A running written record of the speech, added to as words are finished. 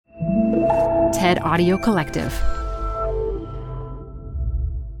TED Audio Collective.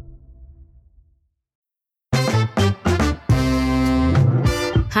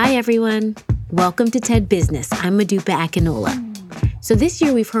 Hi, everyone. Welcome to TED Business. I'm Modupe Akinola. So this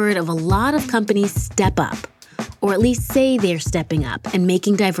year, we've heard of a lot of companies step up, or at least say they're stepping up and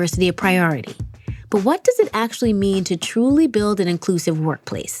making diversity a priority. But what does it actually mean to truly build an inclusive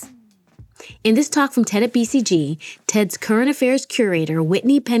workplace? In this talk from TED at BCG, TED's current affairs curator,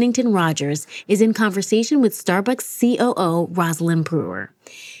 Whitney Pennington Rogers, is in conversation with Starbucks COO, Rosalind Brewer.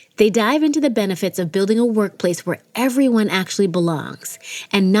 They dive into the benefits of building a workplace where everyone actually belongs,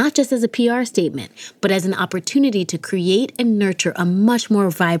 and not just as a PR statement, but as an opportunity to create and nurture a much more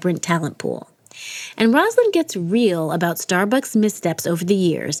vibrant talent pool. And Rosalind gets real about Starbucks' missteps over the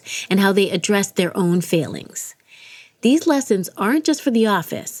years and how they addressed their own failings. These lessons aren't just for the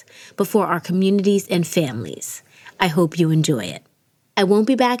office, but for our communities and families. I hope you enjoy it. I won't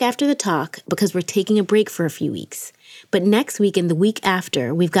be back after the talk because we're taking a break for a few weeks. But next week and the week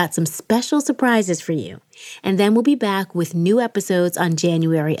after, we've got some special surprises for you. And then we'll be back with new episodes on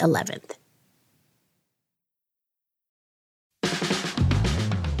January 11th.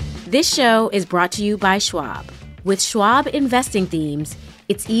 This show is brought to you by Schwab. With Schwab investing themes,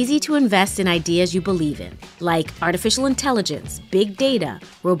 it's easy to invest in ideas you believe in, like artificial intelligence, big data,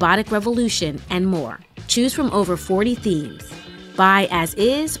 robotic revolution, and more. Choose from over 40 themes. Buy as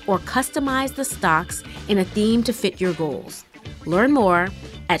is or customize the stocks in a theme to fit your goals. Learn more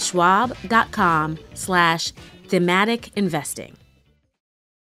at schwab.com/thematic investing.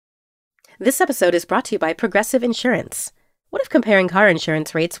 This episode is brought to you by Progressive Insurance. What if comparing car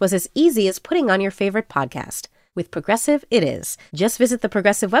insurance rates was as easy as putting on your favorite podcast? With Progressive, it is. Just visit the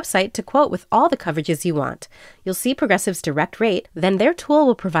Progressive website to quote with all the coverages you want. You'll see Progressive's direct rate, then their tool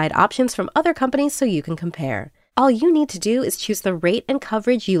will provide options from other companies so you can compare. All you need to do is choose the rate and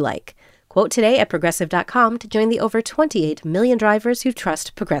coverage you like. Quote today at Progressive.com to join the over 28 million drivers who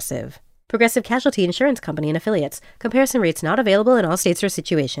trust Progressive. Progressive Casualty Insurance Company and Affiliates. Comparison rates not available in all states or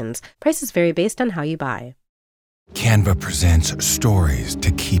situations. Prices vary based on how you buy. Canva presents stories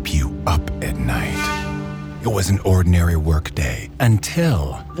to keep you up at night. It was an ordinary workday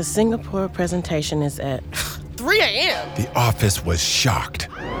until the Singapore presentation is at 3 a.m. the office was shocked.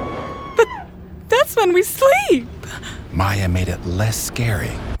 But that's when we sleep. Maya made it less scary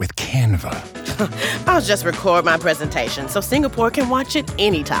with Canva. I'll just record my presentation so Singapore can watch it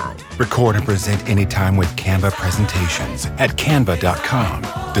anytime. Record and present anytime with Canva presentations at canva.com.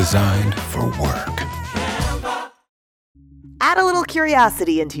 Designed for work. Add a little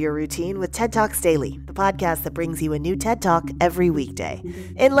curiosity into your routine with TED Talks Daily, the podcast that brings you a new TED Talk every weekday.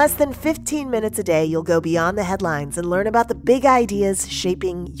 In less than 15 minutes a day, you'll go beyond the headlines and learn about the big ideas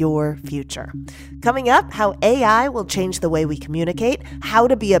shaping your future. Coming up, how AI will change the way we communicate, how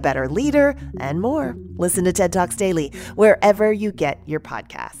to be a better leader, and more. Listen to TED Talks Daily wherever you get your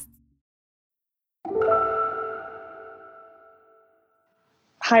podcasts.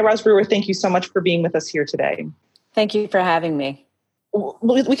 Hi, Ros Brewer. Thank you so much for being with us here today. Thank you for having me.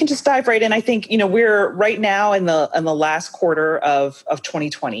 We can just dive right in. I think, we're right now in the last quarter of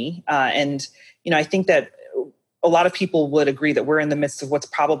 2020. And I think that a lot of people would agree that we're in the midst of what's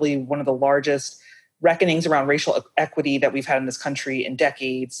probably one of the largest reckonings around racial equity that we've had in this country in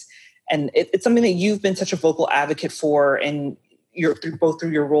decades. And it's something that you've been such a vocal advocate for, and both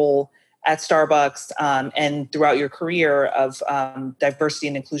through your role at Starbucks and throughout your career of diversity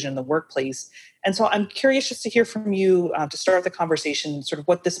and inclusion in the workplace. And so I'm curious just to hear from you to start the conversation, sort of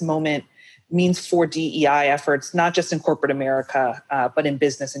what this moment means for DEI efforts, not just in corporate America, but in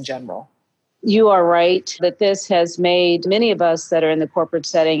business in general. You are right that this has made many of us that are in the corporate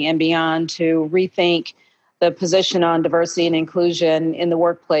setting and beyond to rethink the position on diversity and inclusion in the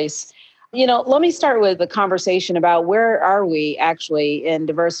workplace. Let me start with the conversation about where are we actually in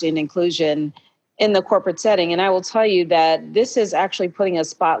diversity and inclusion in the corporate setting. And I will tell you that this is actually putting a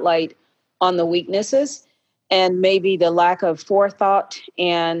spotlight on the weaknesses and maybe the lack of forethought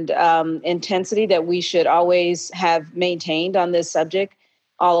and intensity that we should always have maintained on this subject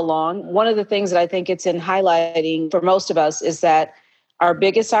all along. One of the things that I think it's in highlighting for most of us is that our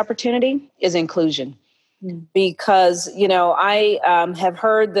biggest opportunity is inclusion. Because, I have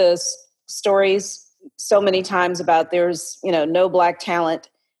heard the stories so many times about there's, no Black talent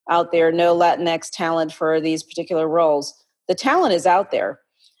out there, no Latinx talent for these particular roles. The talent is out there.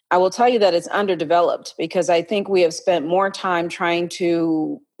 I will tell you that it's underdeveloped because I think we have spent more time trying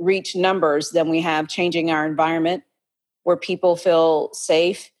to reach numbers than we have changing our environment where people feel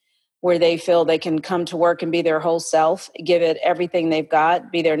safe, where they feel they can come to work and be their whole self, give it everything they've got,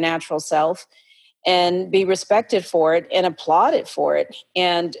 be their natural self. and be respected for it and applauded for it.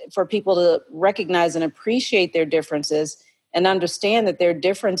 And for people to recognize and appreciate their differences and understand that their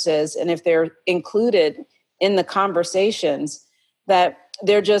differences, and if they're included in the conversations, that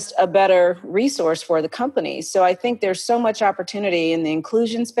they're just a better resource for the company. So I think there's so much opportunity in the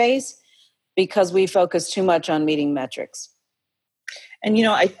inclusion space because we focus too much on meeting metrics. And,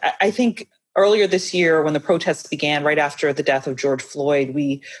 I think earlier this year, when the protests began right after the death of George Floyd,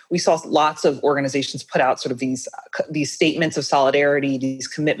 we saw lots of organizations put out sort of these statements of solidarity, these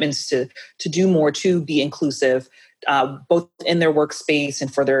commitments to do more, to be inclusive, both in their workspace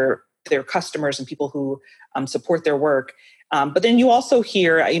and for their customers and people who support their work. But then you also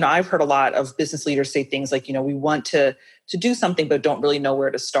hear, I've heard a lot of business leaders say things like, we want to do something, but don't really know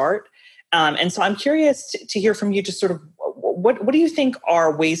where to start. And so I'm curious to hear from you, just sort of what do you think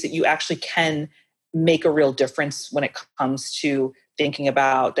are ways that you actually can make a real difference when it comes to thinking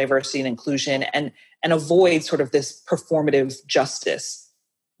about diversity and inclusion and avoid sort of this performative justice?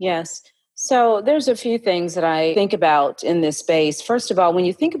 Yes. So there's a few things that I think about in this space. First of all, when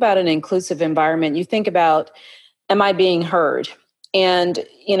you think about an inclusive environment, you think about, am I being heard? And,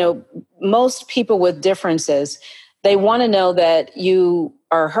 most people with differences, they want to know that you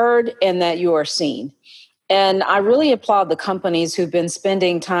are heard and that you are seen. And I really applaud the companies who've been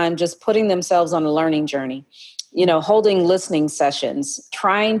spending time just putting themselves on a learning journey, holding listening sessions,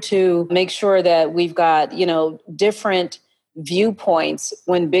 trying to make sure that we've got, different viewpoints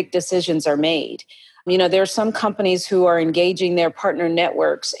when big decisions are made. There are some companies who are engaging their partner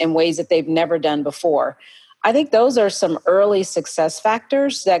networks in ways that they've never done before. I think those are some early success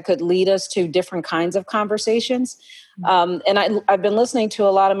factors that could lead us to different kinds of conversations. And I've been listening to a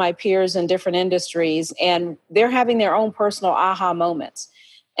lot of my peers in different industries, and they're having their own personal aha moments.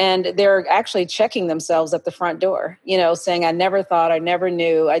 And they're actually checking themselves at the front door, saying, I never thought, I never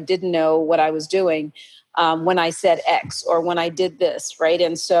knew, I didn't know what I was doing when I said X or when I did this, right?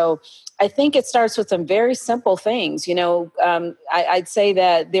 And so I think it starts with some very simple things. I'd say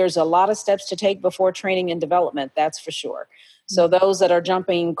that there's a lot of steps to take before training and development, that's for sure. So those that are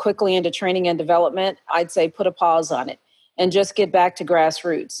jumping quickly into training and development, I'd say put a pause on it and just get back to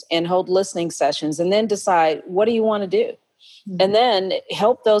grassroots and hold listening sessions and then decide, what do you want to do? And then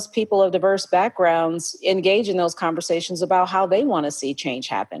help those people of diverse backgrounds engage in those conversations about how they want to see change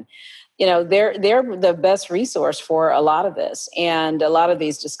happen. They're the best resource for a lot of this and a lot of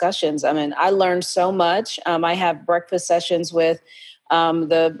these discussions. I mean, I learned so much. I have breakfast sessions with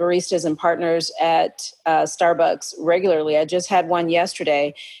the baristas and partners at Starbucks regularly. I just had one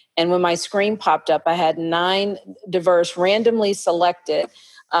yesterday. And when my screen popped up, I had 9 diverse, randomly selected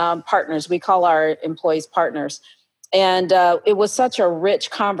partners. We call our employees partners. And it was such a rich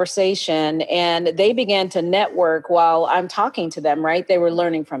conversation. And they began to network while I'm talking to them, right? They were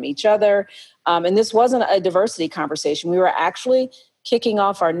learning from each other. And this wasn't a diversity conversation. We were actually kicking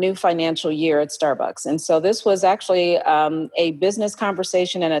off our new financial year at Starbucks. And so this was actually a business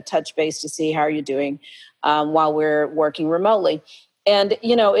conversation and a touch base to see how you're doing while we're working remotely. And,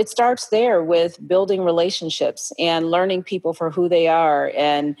 it starts there with building relationships and learning people for who they are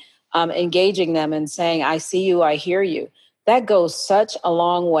and engaging them and saying, I see you, I hear you. That goes such a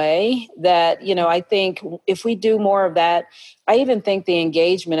long way that, I think if we do more of that, I even think the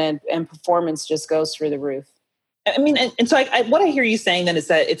engagement and performance just goes through the roof. I mean, and so what I hear you saying then is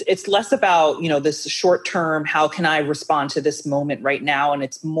that it's less about, this short term, how can I respond to this moment right now? And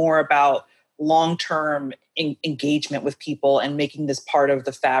it's more about long-term engagement with people and making this part of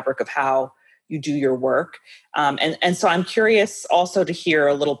the fabric of how you do your work. And so I'm curious also to hear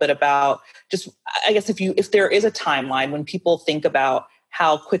a little bit about just, I guess, if there is a timeline when people think about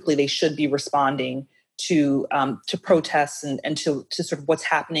how quickly they should be responding to protests and to sort of what's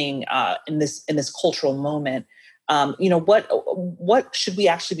happening in this cultural moment. What should we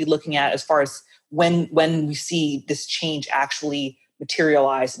actually be looking at as far as when we see this change actually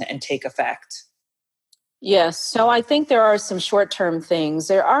materialize and take effect? Yes. So I think there are some short-term things.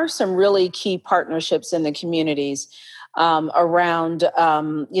 There are some really key partnerships in the communities around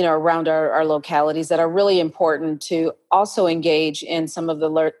our localities that are really important to also engage in some of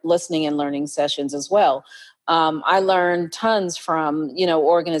the listening and learning sessions as well. I learned tons from,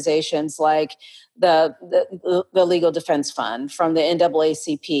 organizations like the Legal Defense Fund, from the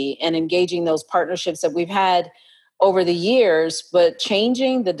NAACP, and engaging those partnerships that we've had over the years, but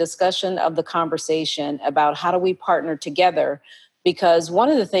changing the discussion of the conversation about how do we partner together. Because one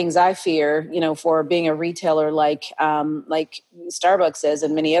of the things I fear, for being a retailer like Starbucks is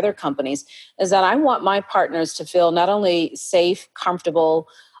and many other companies, is that I want my partners to feel not only safe, comfortable,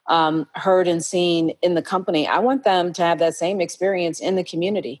 heard and seen in the company. I want them to have that same experience in the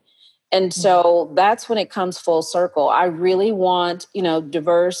community. And so that's when it comes full circle. I really want,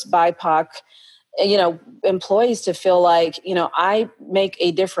 diverse BIPOC, employees to feel like, I make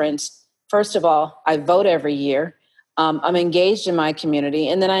a difference. First of all, I vote every year. I'm engaged in my community,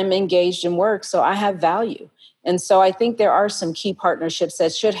 and then I'm engaged in work. So I have value. And so I think there are some key partnerships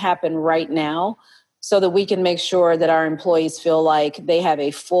that should happen right now so that we can make sure that our employees feel like they have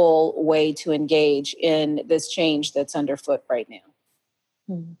a full way to engage in this change that's underfoot right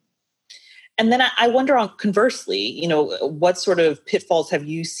now. And then I wonder, on conversely, what sort of pitfalls have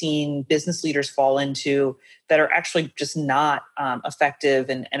you seen business leaders fall into that are actually just not effective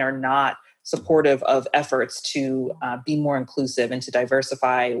and are not supportive of efforts to be more inclusive and to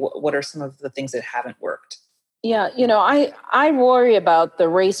diversify? What are some of the things that haven't worked? Yeah, I worry about the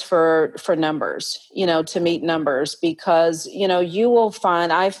race for numbers, to meet numbers, because, you will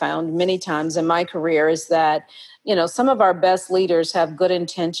find, I found many times in my career is that, some of our best leaders have good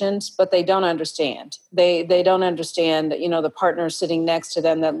intentions, but they don't understand. They don't understand, the partner sitting next to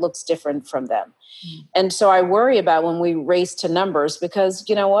them that looks different from them. And so I worry about when we race to numbers, because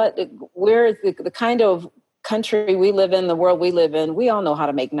you know what, we're the kind of country we live in, the world we live in, we all know how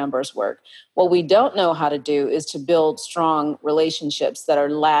to make numbers work. What we don't know how to do is to build strong relationships that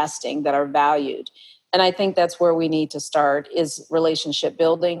are lasting, that are valued. And I think that's where we need to start, is relationship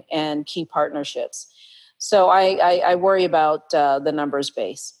building and key partnerships. So I worry about the numbers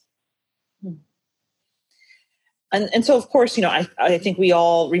base. And so, of course, I think we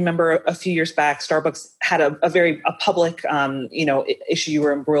all remember a few years back, Starbucks had a very public, issue. You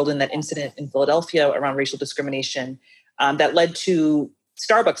were embroiled in that incident in Philadelphia around racial discrimination that led to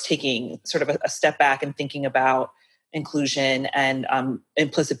Starbucks taking sort of a step back and thinking about inclusion and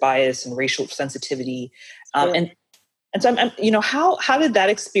implicit bias and racial sensitivity. And so, how did that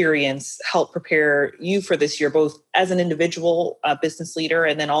experience help prepare you for this year, both as an individual business leader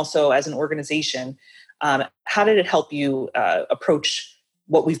and then also as an organization? How did it help you approach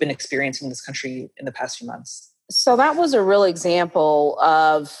what we've been experiencing in this country in the past few months? So that was a real example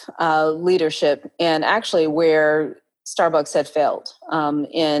of leadership, and actually where Starbucks had failed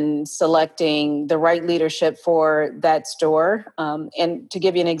in selecting the right leadership for that store. And to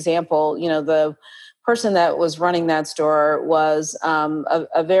give you an example, the person that was running that store was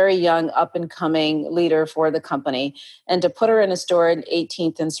a very young up-and-coming leader for the company. And to put her in a store at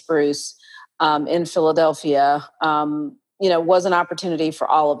 18th and Spruce in Philadelphia, was an opportunity for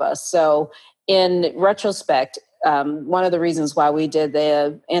all of us. So in retrospect, one of the reasons why we did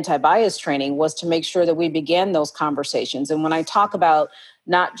the anti-bias training was to make sure that we began those conversations. And when I talk about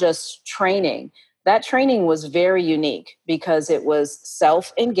not just training, that training was very unique because it was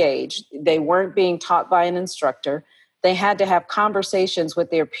self-engaged. They weren't being taught by an instructor. They had to have conversations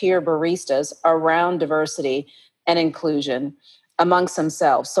with their peer baristas around diversity and inclusion amongst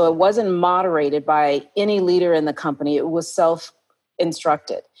themselves. So it wasn't moderated by any leader in the company. It was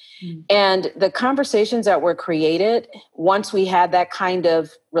self-instructed. And the conversations that were created, once we had that kind of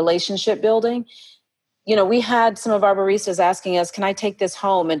relationship building, we had some of our baristas asking us, can I take this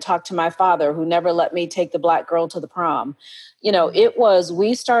home and talk to my father who never let me take the Black girl to the prom?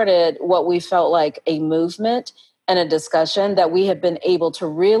 We started what we felt like a movement and a discussion that we have been able to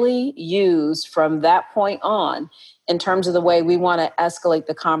really use from that point on in terms of the way we want to escalate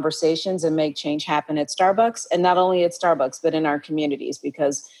the conversations and make change happen at Starbucks, and not only at Starbucks, but in our communities,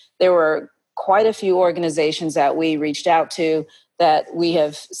 because there were quite a few organizations that we reached out to that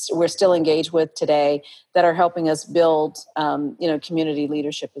we're still engaged with today that are helping us build, community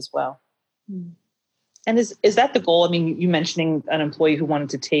leadership as well. And is that the goal? I mean, you mentioning an employee who wanted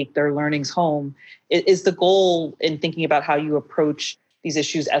to take their learnings home. Is the goal in thinking about how you approach these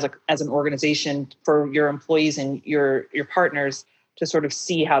issues as an organization for your employees and your partners to sort of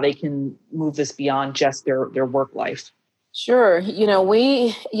see how they can move this beyond just their work life? Sure.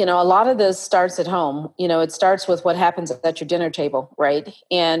 A lot of this starts at home. It starts with what happens at your dinner table, right?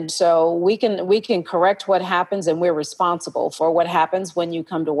 And so we can correct what happens, and we're responsible for what happens when you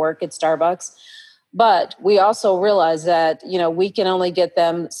come to work at Starbucks. But we also realize that, we can only get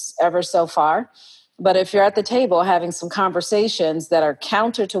them ever so far. But if you're at the table having some conversations that are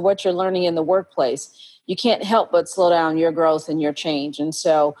counter to what you're learning in the workplace, you can't help but slow down your growth and your change. And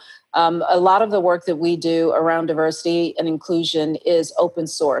so a lot of the work that we do around diversity and inclusion is open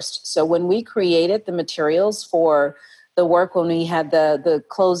sourced. So when we created the materials for the work, when we had the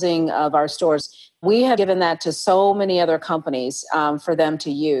closing of our stores, we have given that to so many other companies for them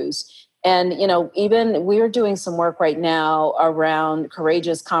to use. And, even we're doing some work right now around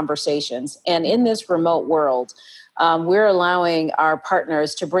courageous conversations. And in this remote world, we're allowing our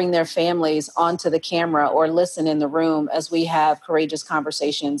partners to bring their families onto the camera or listen in the room as we have courageous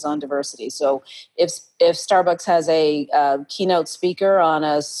conversations on diversity. So if Starbucks has a keynote speaker on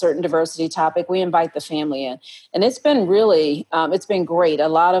a certain diversity topic, we invite the family in. And it's been really, it's been great. A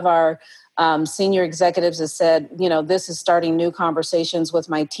lot of our senior executives have said, this is starting new conversations with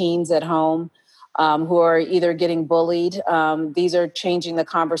my teens at home. Who are either getting bullied. These are changing the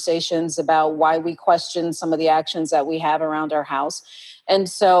conversations about why we question some of the actions that we have around our house. And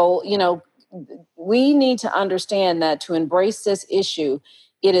so, we need to understand that to embrace this issue,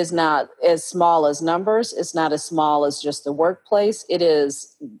 it is not as small as numbers. It's not as small as just the workplace. It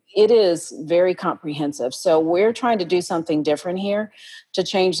is very comprehensive. So we're trying to do something different here to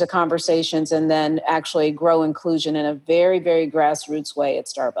change the conversations and then actually grow inclusion in a very, very grassroots way at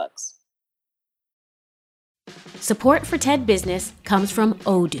Starbucks. Support for TED Business comes from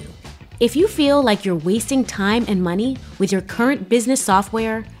Odoo. If you feel like you're wasting time and money with your current business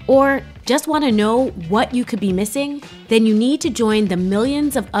software, or just want to know what you could be missing, then you need to join the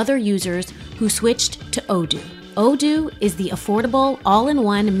millions of other users who switched to Odoo. Odoo is the affordable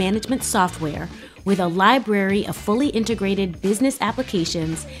all-in-one management software with a library of fully integrated business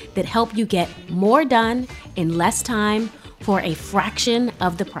applications that help you get more done in less time for a fraction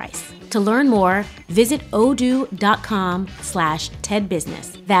of the price. To learn more, visit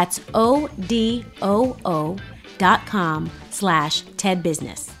odoo.com/TEDbusiness. That's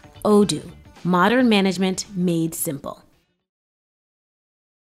odoo.com/TEDbusiness. Odoo, modern management made simple.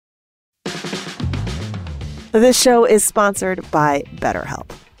 This show is sponsored by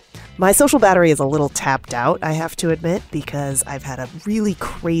BetterHelp. My social battery is a little tapped out, I have to admit, because I've had a really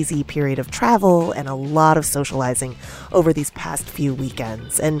crazy period of travel and a lot of socializing over these past few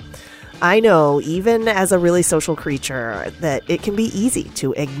weekends. And I know, even as a really social creature, that it can be easy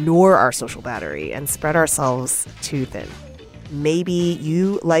to ignore our social battery and spread ourselves too thin. Maybe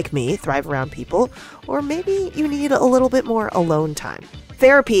you, like me, thrive around people, or maybe you need a little bit more alone time.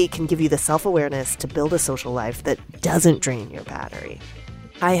 Therapy can give you the self-awareness to build a social life that doesn't drain your battery.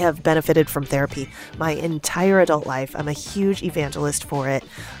 I have benefited from therapy my entire adult life. I'm a huge evangelist for it.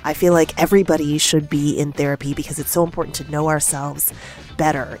 I feel like everybody should be in therapy because it's so important to know ourselves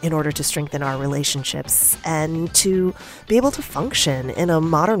better in order to strengthen our relationships and to be able to function in a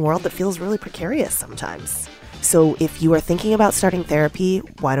modern world that feels really precarious sometimes. So if you are thinking about starting therapy,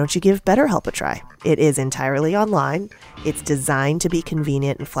 why don't you give BetterHelp a try? It is entirely online. It's designed to be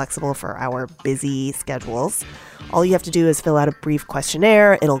convenient and flexible for our busy schedules. All you have to do is fill out a brief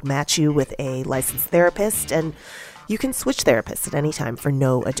questionnaire. It'll match you with a licensed therapist, and you can switch therapists at any time for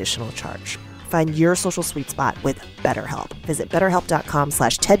no additional charge. Find your social sweet spot with BetterHelp. Visit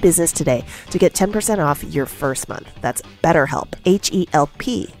betterhelp.com/TEDbusiness today to get 10% off your first month. That's BetterHelp,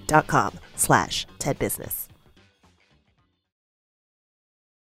 HELP.com/TEDbusiness.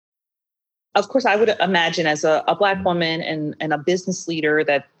 Of course, I would imagine as a Black woman and a business leader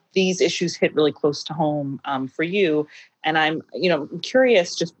that these issues hit really close to home for you. And I'm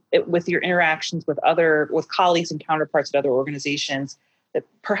curious, just with your interactions with colleagues and counterparts at other organizations, that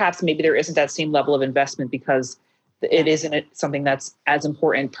perhaps maybe there isn't that same level of investment because it isn't something that's as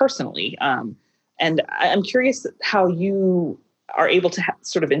important personally. And I'm curious how you are able to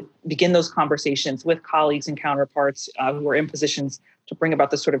begin those conversations with colleagues and counterparts who are in positions to bring about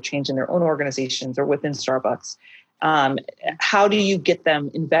this sort of change in their own organizations or within Starbucks. How do you get them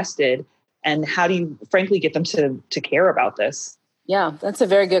invested, and how do you frankly get them to care about this? Yeah, that's a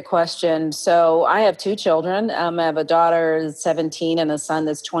very good question. So I have two children. I have a daughter that's 17 and a son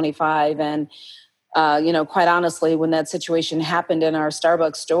that's 25. And, quite honestly, when that situation happened in our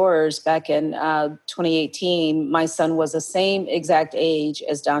Starbucks stores back in 2018, my son was the same exact age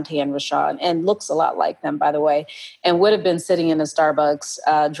as Dante and Rashad, and looks a lot like them, by the way, and would have been sitting in a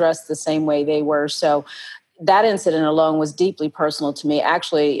Starbucks dressed the same way they were. So that incident alone was deeply personal to me,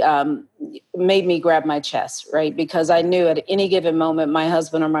 actually made me grab my chest, right? Because I knew at any given moment, my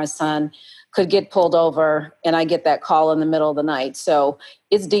husband or my son could get pulled over and I get that call in the middle of the night. So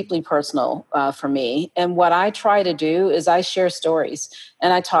it's deeply personal for me. And what I try to do is I share stories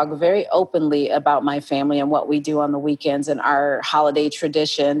and I talk very openly about my family and what we do on the weekends and our holiday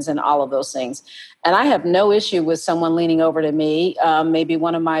traditions and all of those things. And I have no issue with someone leaning over to me, maybe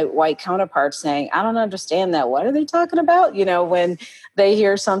one of my white counterparts saying, I don't understand that. What are they talking about? When they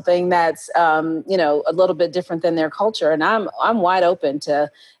hear something that's, a little bit different than their culture. And I'm wide open to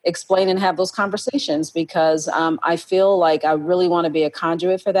explain and have those conversations because I feel like I really want to be a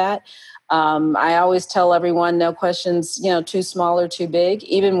conduit for that. I always tell everyone, no questions, too small or too big,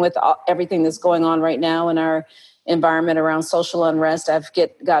 even with everything that's going on right now in our environment around social unrest. I've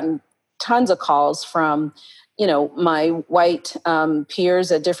gotten tons of calls from, my white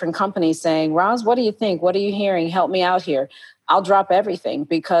peers at different companies saying, Roz, what do you think? What are you hearing? Help me out here. I'll drop everything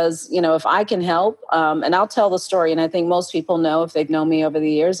because, if I can help, and I'll tell the story. And I think most people know, if they've known me over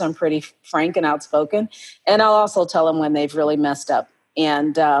the years, I'm pretty frank and outspoken. And I'll also tell them when they've really messed up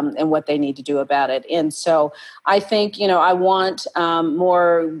and what they need to do about it. And so I think, I want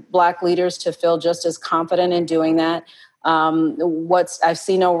more Black leaders to feel just as confident in doing that. I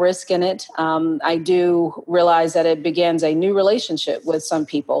see no risk in it. I do realize that it begins a new relationship with some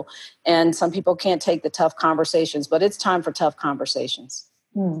people, and some people can't take the tough conversations, but it's time for tough conversations.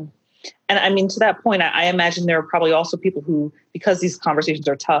 And I mean, to that point, I imagine there are probably also people who, because these conversations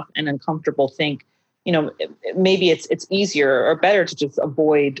are tough and uncomfortable, think, maybe it's easier or better to just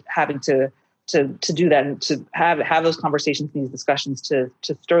avoid having to do that and to have those conversations, these discussions to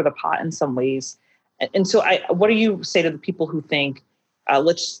stir the pot in some ways. And so what do you say to the people who think,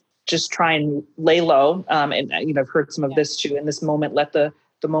 let's just try and lay low? And I've heard some of this too, in this moment, let the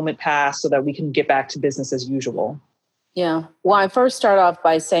moment pass so that we can get back to business as usual. Yeah. Well, I first start off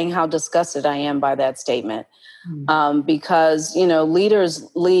by saying how disgusted I am by that statement. Because, leaders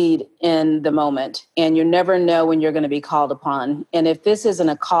lead in the moment, and you never know when you're going to be called upon. And if this isn't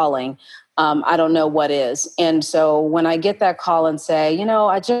a calling, I don't know what is. And so when I get that call and say,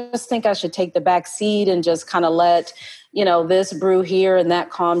 I just think I should take the back seat and just kind of let, this brew here and that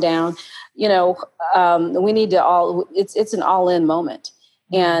calm down, we need to it's an all-in moment.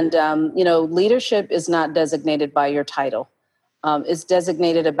 And, leadership is not designated by your title. It's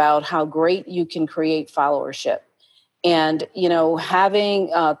designated about how great you can create followership. And, having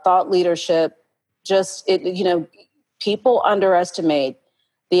thought leadership, people underestimate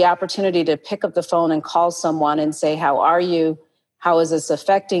the opportunity to pick up the phone and call someone and say, how are you? How is this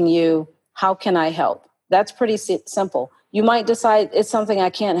affecting you? How can I help? That's pretty simple. You might decide it's something I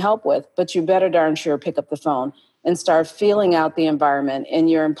can't help with, but you better darn sure pick up the phone and start feeling out the environment and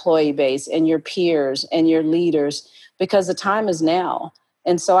your employee base and your peers and your leaders, because the time is now.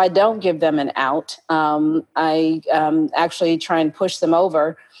 And so I don't give them an out. I actually try and push them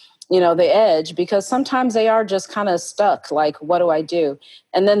over, the edge, because sometimes they are just kind of stuck. Like, what do I do?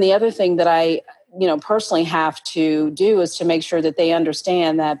 And then the other thing that I, personally have to do is to make sure that they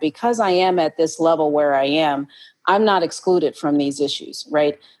understand that because I am at this level where I am, I'm not excluded from these issues,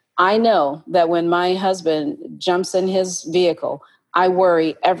 right? I know that when my husband jumps in his vehicle, I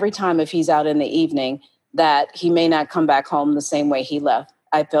worry every time if he's out in the evening that he may not come back home the same way he left.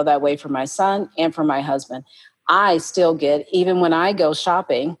 I feel that way for my son and for my husband. I still get, even when I go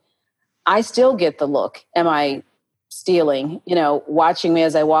shopping, I still get the look. Am I stealing? Watching me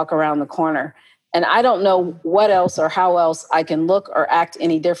as I walk around the corner. And I don't know what else or how else I can look or act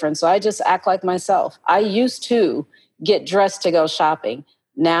any different. So I just act like myself. I used to get dressed to go shopping.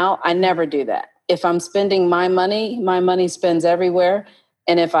 Now I never do that. If I'm spending my money spends everywhere.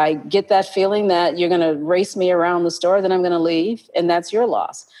 And if I get that feeling that you're going to race me around the store, then I'm going to leave, and that's your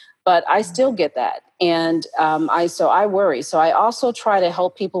loss. But I still get that. And I worry. So I also try to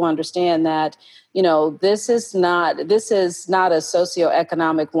help people understand that, this is not a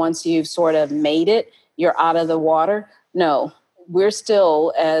socioeconomic, once you've sort of made it, you're out of the water. No, we're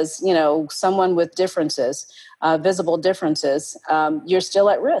still, as, someone with differences, visible differences, you're still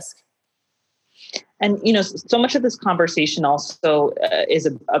at risk. And, so much of this conversation also is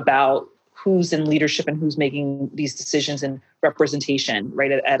about who's in leadership and who's making these decisions and representation,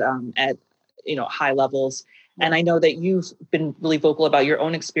 right, at high levels. And I know that you've been really vocal about your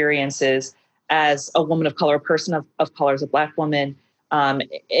own experiences as a woman of color, a person of color, as a Black woman,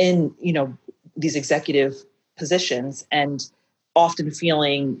 in, these executive positions, and often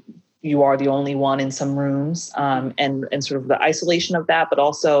feeling you are the only one in some rooms, and sort of the isolation of that, but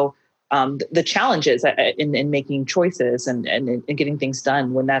also the challenges in making choices and getting things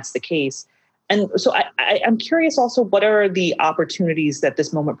done when that's the case. And so I'm curious also, what are the opportunities that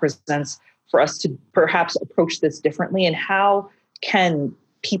this moment presents for us to perhaps approach this differently? And how can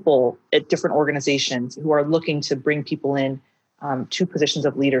people at different organizations who are looking to bring people in to positions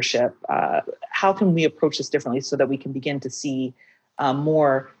of leadership, how can we approach this differently so that we can begin to see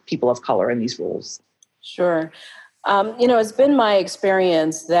more people of color in these roles? Sure. It's been my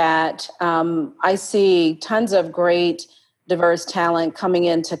experience that I see tons of great, diverse talent coming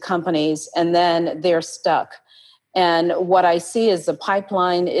into companies, and then they're stuck. And what I see is the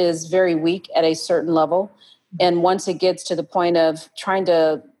pipeline is very weak at a certain level. And once it gets to the point of trying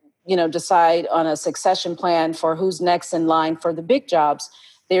to, decide on a succession plan for who's next in line for the big jobs,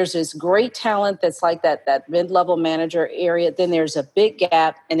 there's this great talent that's like that mid-level manager area. Then there's a big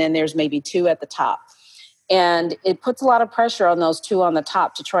gap, and then there's maybe two at the top. And it puts a lot of pressure on those two on the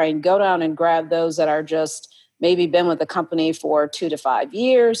top to try and go down and grab those that are just maybe been with the company for 2 to 5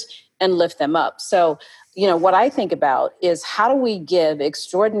 years, and lift them up. So, what I think about is how do we give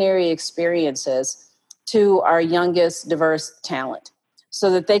extraordinary experiences to our youngest diverse talent so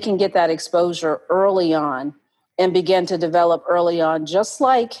that they can get that exposure early on and begin to develop early on, just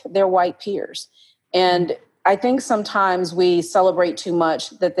like their white peers. And I think sometimes we celebrate too much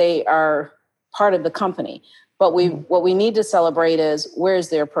that they are part of the company. But what we need to celebrate is where's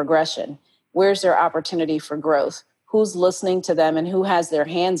their progression? Where's their opportunity for growth? Who's listening to them and who has their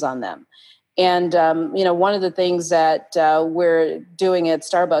hands on them? And, one of the things that we're doing at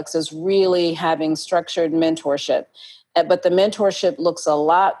Starbucks is really having structured mentorship. But the mentorship looks a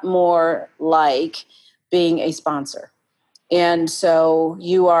lot more like being a sponsor. And so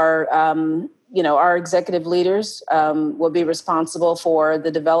you are, our executive leaders will be responsible for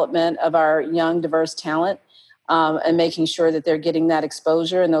the development of our young, diverse talent and making sure that they're getting that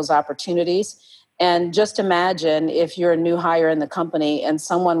exposure and those opportunities. And just imagine if you're a new hire in the company and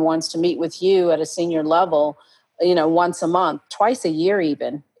someone wants to meet with you at a senior level, once a month, twice a year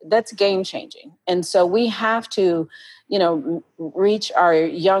even, that's game changing. And so we have to, reach our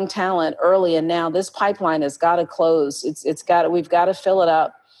young talent early. And now this pipeline has got to close. We've got to fill it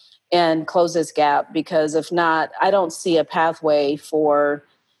up and close this gap, because if not, I don't see a pathway for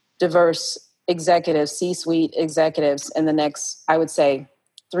diverse executives, C-suite executives in the next, I would say,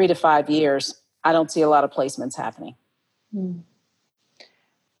 3 to 5 years. I don't see a lot of placements happening.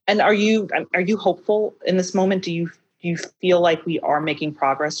 And are you hopeful in this moment? Do you feel like we are making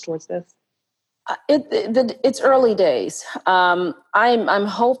progress towards this? It's early days. I'm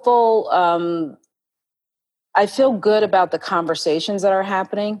hopeful. I feel good about the conversations that are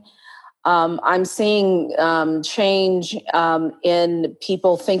happening. I'm seeing change in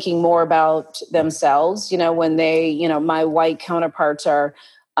people thinking more about themselves. When they, my white counterparts are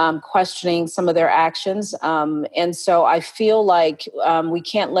questioning some of their actions. And so I feel like we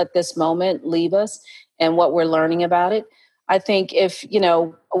can't let this moment leave us and what we're learning about it. I think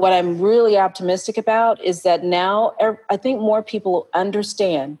what I'm really optimistic about is that now I think more people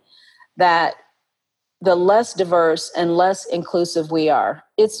understand that the less diverse and less inclusive we are,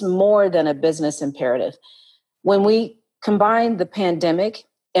 it's more than a business imperative. When we combine the pandemic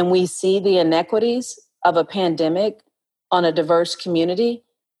and we see the inequities of a pandemic on a diverse community,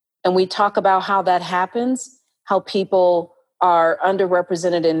 and we talk about how that happens, how people are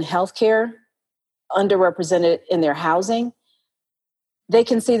underrepresented in healthcare, underrepresented in their housing, they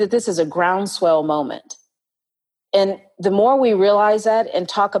can see that this is a groundswell moment. And the more we realize that and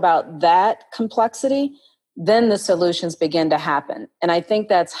talk about that complexity, then the solutions begin to happen. And I think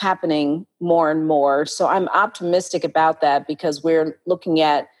that's happening more and more. So I'm optimistic about that, because we're looking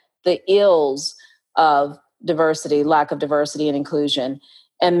at the ills of diversity, lack of diversity and inclusion,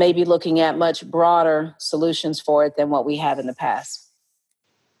 and maybe looking at much broader solutions for it than what we have in the past.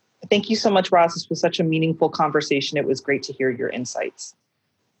 Thank you so much, Roz. This was such a meaningful conversation. It was great to hear your insights.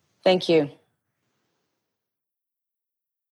 Thank you.